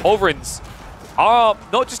other. The Culverins are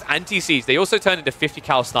not just anti-siege, they also turn into 50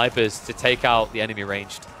 cal snipers to take out the enemy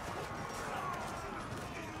ranged.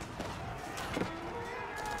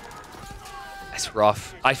 That's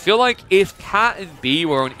rough. I feel like if Cat and B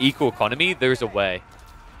were on equal economy, there's a way.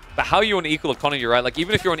 But how are you on equal economy, right? Like,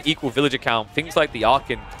 even if you're on equal villager count, things like the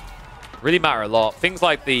Arkin really matter a lot. Things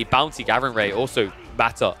like the bounty gathering rate also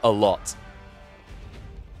matter a lot.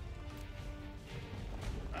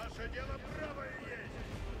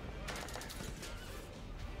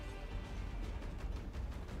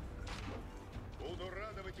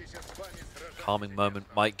 Calming moment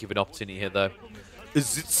might give an opportunity here, though.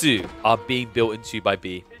 Izutsu are being built into by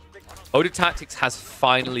B. Oda Tactics has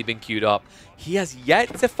finally been queued up. He has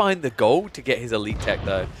yet to find the gold to get his elite tech,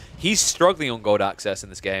 though. He's struggling on gold access in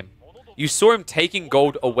this game. You saw him taking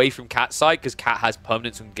gold away from Cat's side because Cat has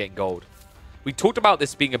permanence on getting gold. We talked about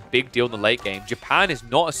this being a big deal in the late game. Japan is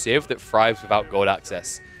not a civ that thrives without gold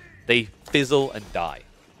access. They fizzle and die.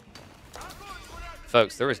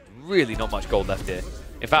 Folks, there is really not much gold left here.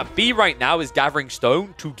 In fact, B right now is gathering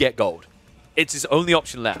stone to get gold. It's his only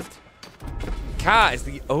option left. Cat is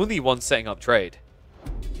the only one setting up trade.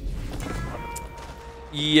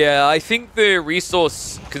 Yeah, I think the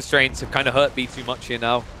resource constraints have kind of hurt B too much here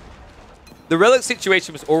now. The relic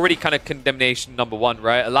situation was already kind of condemnation number one,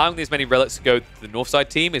 right? Allowing these many relics to go to the north side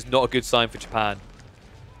team is not a good sign for Japan.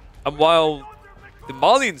 And while the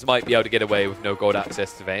Malians might be able to get away with no gold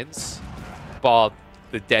access to veins, bar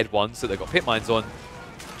the dead ones that they've got pit mines on,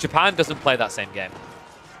 Japan doesn't play that same game.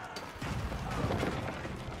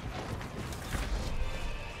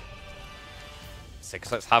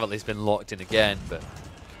 Six Lights have at least been locked in again, but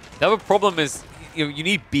the other problem is you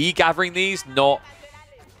need B gathering these, not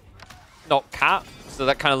Cat. So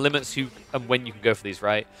that kind of limits who and when you can go for these,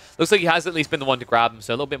 right? Looks like he has at least been the one to grab them,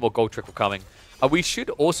 so a little bit more gold trickle coming. We should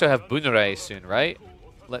also have Bunrei soon, right?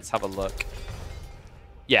 Let's have a look.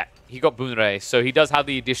 Yeah, he got Bunrei, so he does have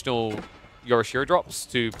the additional Yorishiro drops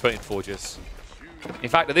to put in forges. In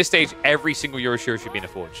fact, at this stage, every single Yorishiro should be in a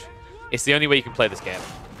forge. It's the only way you can play this game.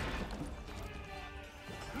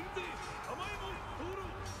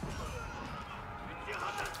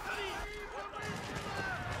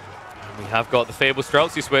 We have got the Fable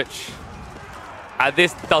Streltsy switch.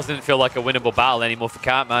 This doesn't feel like a winnable battle anymore for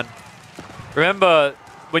Cat, man. Remember,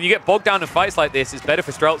 when you get bogged down in fights like this, it's better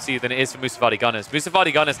for Streltsy than it is for Musavadi Gunners.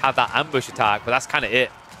 Musavadi Gunners have that ambush attack, but that's kind of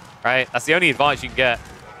it, right? That's the only advantage you can get.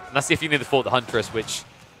 And that's if you need to fort the Huntress, which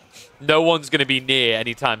no one's going to be near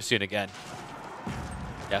anytime soon again.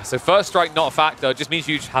 Yeah, so first strike not a factor. Just means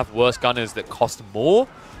you have worse gunners that cost more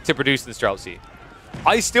to produce than Streltsy.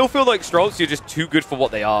 I still feel like Streltsy are just too good for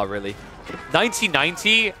what they are, really.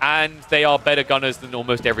 90-90, and they are better gunners than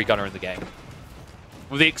almost every gunner in the game.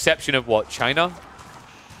 With the exception of, what, China?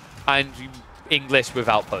 And English with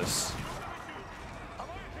outposts.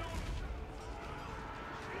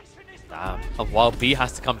 Damn. And while B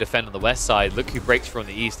has to come defend on the west side, look who breaks from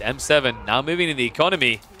the east. M7 now moving in the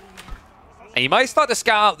economy. And you might start to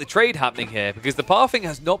scout out the trade happening here, because the pathing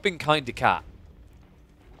has not been kind to Cat.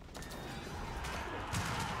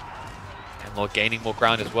 And Lord gaining more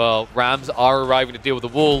ground as well. Rams are arriving to deal with the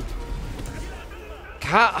wall.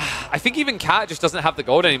 Cat, I think even Cat just doesn't have the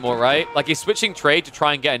gold anymore, right? Like, he's switching trade to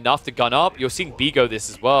try and get enough to gun up. You're seeing B go this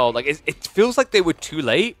as well. Like, it feels like they were too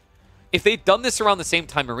late. If they'd done this around the same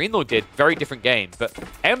time Marine Lord did, very different game. But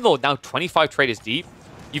M Lord now 25 traders deep.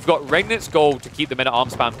 You've got Regnant's gold to keep the men-at-arm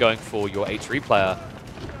spam going for your H3 player.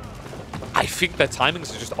 I think their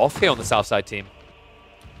timings are just off here on the south side team.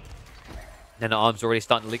 Men-at-arm's already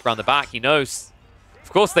starting to leak around the back. He knows.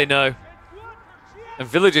 Of course they know. And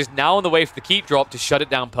Village is now on the way for the keep drop to shut it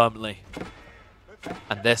down permanently.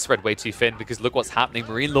 And they're spread way too thin because look what's happening.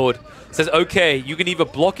 Marine Lord says, okay, you can either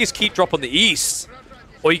block his keep drop on the east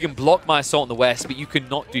or you can block my assault on the west, but you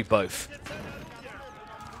cannot do both.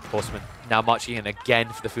 Horseman now marching in again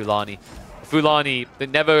for the Fulani. Fulani, they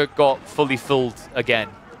never got fully filled again.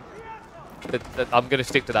 I'm going to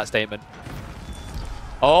stick to that statement.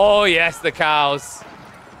 Oh, yes, the cows.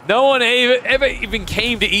 No one ever even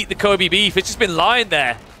came to eat the Kobe beef. It's just been lying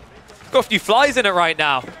there. Got a few flies in it right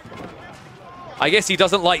now. I guess he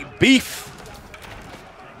doesn't like beef.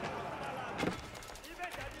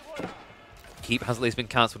 Keep has at least been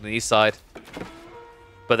cancelled on the east side.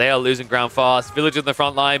 But they are losing ground fast. Village on the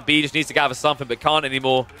front line. B just needs to gather something, but can't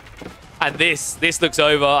anymore. And this looks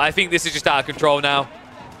over. I think this is just out of control now.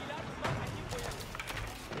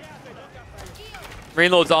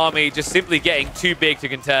 Marine Lord's army just simply getting too big to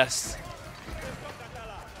contest.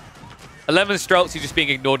 11 Streltsy just being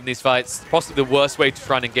ignored in these fights. Possibly the worst way to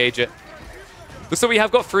try and engage it. So we have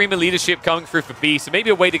got Freeman leadership coming through for B, so maybe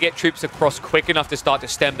a way to get troops across quick enough to start to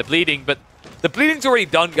stem the bleeding, but the bleeding's already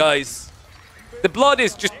done, guys. The blood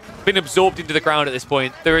has just been absorbed into the ground at this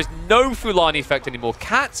point. There is no Fulani effect anymore.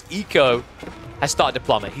 Cat's eco has started to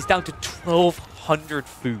plummet. He's down to 1,200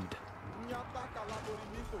 food.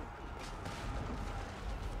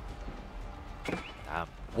 Damn.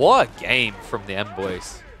 What a game from the M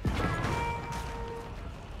boys.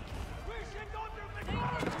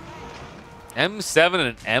 M7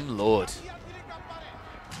 and M Lord.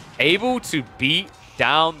 Able to beat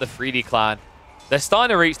down the 3D clan. They're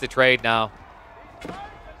starting to reach the trade now.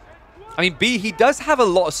 I mean, B, he does have a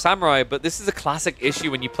lot of samurai, but this is a classic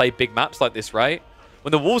issue when you play big maps like this, right?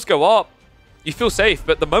 When the walls go up, you feel safe,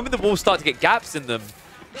 but the moment the walls start to get gaps in them,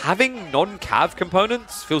 having non-cav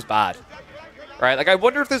components feels bad, right? Like, I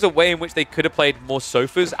wonder if there's a way in which they could have played more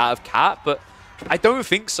sofas out of Cat, but I don't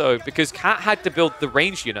think so, because Cat had to build the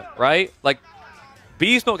range unit, right? Like,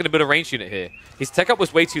 B's not going to build a range unit here. His tech up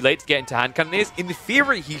was way too late to get into hand cannoneers. In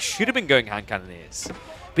theory, he should have been going hand cannoneers,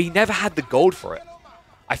 but he never had the gold for it.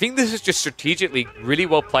 I think this is just strategically really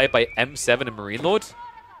well played by M7 and Marine Lord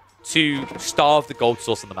to starve the gold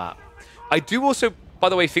source on the map. I do also, by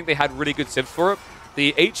the way, think they had really good civs for it.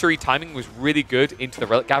 The HRE timing was really good into the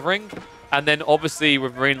relic gathering. And then obviously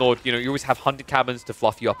with Marine Lord, you know, you always have hunted cabins to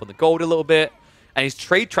fluff you up on the gold a little bit. And his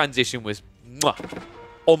trade transition was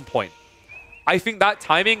on point. I think that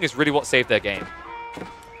timing is really what saved their game.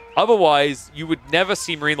 Otherwise, you would never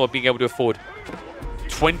see Marine Lord being able to afford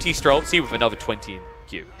 20 Streltsy with another 20 in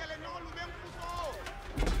queue.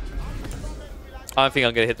 I don't think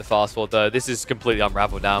I'm going to hit the fast forward, though. This is completely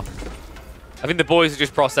unraveled now. I think the boys are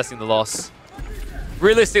just processing the loss.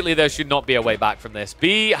 Realistically, there should not be a way back from this.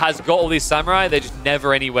 B has got all these samurai. They're just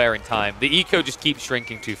never anywhere in time. The eco just keeps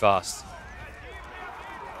shrinking too fast.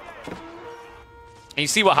 And you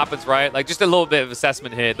see what happens, right? Like, just a little bit of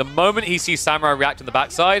assessment here. The moment he sees samurai react on the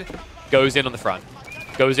backside, goes in on the front.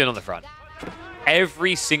 Goes in on the front.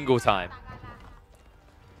 Every single time.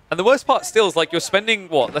 And the worst part still is, like, you're spending,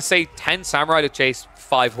 what, let's say 10 samurai to chase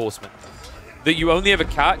 5 horsemen. That you only ever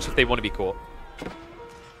catch if they want to be caught.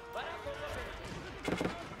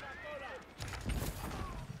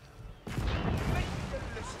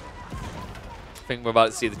 I think we're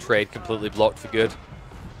about to see the trade completely blocked for good.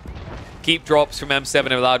 Keep drops from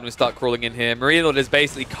M7 have allowed him to start crawling in here. Marine Lord has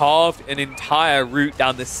basically carved an entire route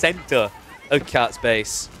down the center of Cat's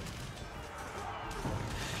base.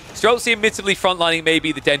 Streltsy admittedly frontlining may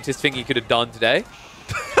be the dentist thing he could have done today.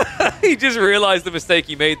 He just realized the mistake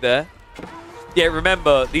he made there. Yeah,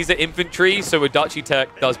 remember, these are infantry, so a Duchy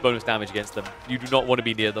Tech does bonus damage against them. You do not want to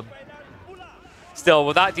be near them. Still,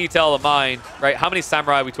 with that detail in mind, right, how many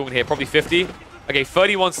samurai are we talking here? Probably 50? Okay,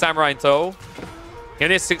 31 samurai in total.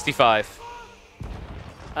 And it's 65.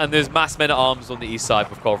 And there's mass men-at-arms on the east side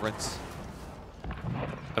with culverins.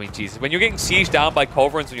 I mean, Jesus, when you're getting sieged down by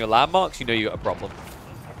culverins on your landmarks, you know you got a problem.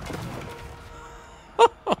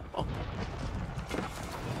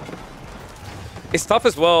 It's tough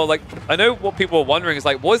as well. Like, I know what people are wondering is,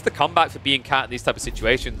 like, what is the comeback for being Cat in these type of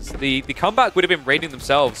situations? The comeback would have been raiding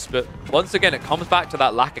themselves, but once again, it comes back to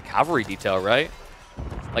that lack of cavalry detail, right?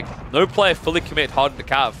 Like, no player fully committed hard into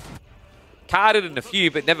Cav. Cat added in a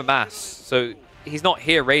few, but never mass. So he's not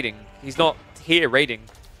here raiding. He's not here raiding.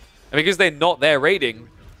 And because they're not there raiding,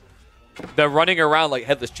 they're running around like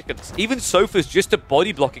headless chickens. Even Sofa's just a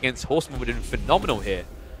body block against Horsemen would have been phenomenal here.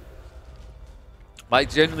 I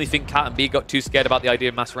genuinely think Cat and B got too scared about the idea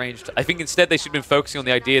of mass ranged. I think instead they should have been focusing on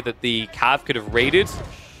the idea that the Cav could have raided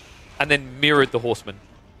and then mirrored the Horsemen.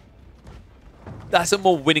 That's a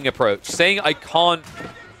more winning approach. Saying I can't,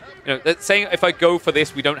 you know, saying if I go for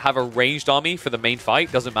this, we don't have a ranged army for the main fight,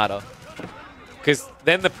 doesn't matter. Because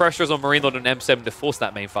then the pressure is on Marine Lord and M7 to force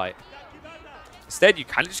that main fight. Instead, you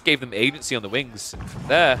kind of just gave them agency on the wings. And from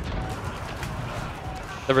there,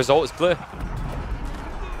 the result is clear.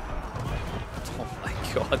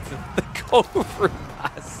 God, the Culverin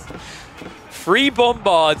mass. 3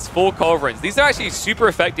 bombards, 4 Culverins. These are actually super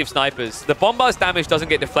effective snipers. The bombard's damage doesn't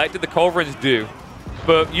get deflected, the Culverins do.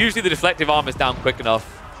 But usually the deflective armor's down quick enough.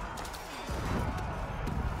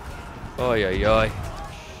 Oy, oy, oy.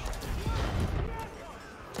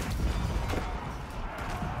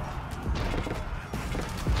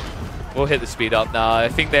 We'll hit the speed up now. I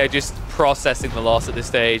think they're just processing the loss at this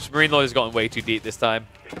stage. Marine Lord has gotten way too deep this time.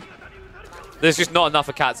 There's just not enough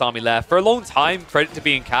of Cat's army left. For a long time, credit to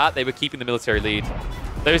being Cat, they were keeping the military lead.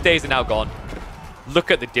 Those days are now gone.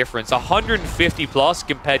 Look at the difference. 150 plus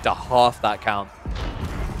compared to half that count.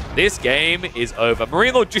 This game is over.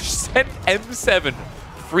 Marine Lord just sent M7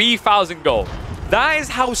 3,000 gold. That is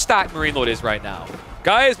how stacked Marine Lord is right now.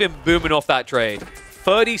 Guy has been booming off that trade.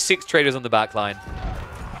 36 traders on the back line.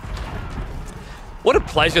 What a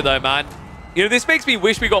pleasure, though, man. You know, this makes me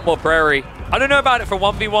wish we got more Prairie. I don't know about it for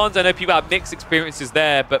 1v1s. I know people have mixed experiences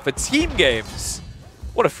there, but for team games,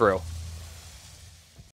 what a thrill.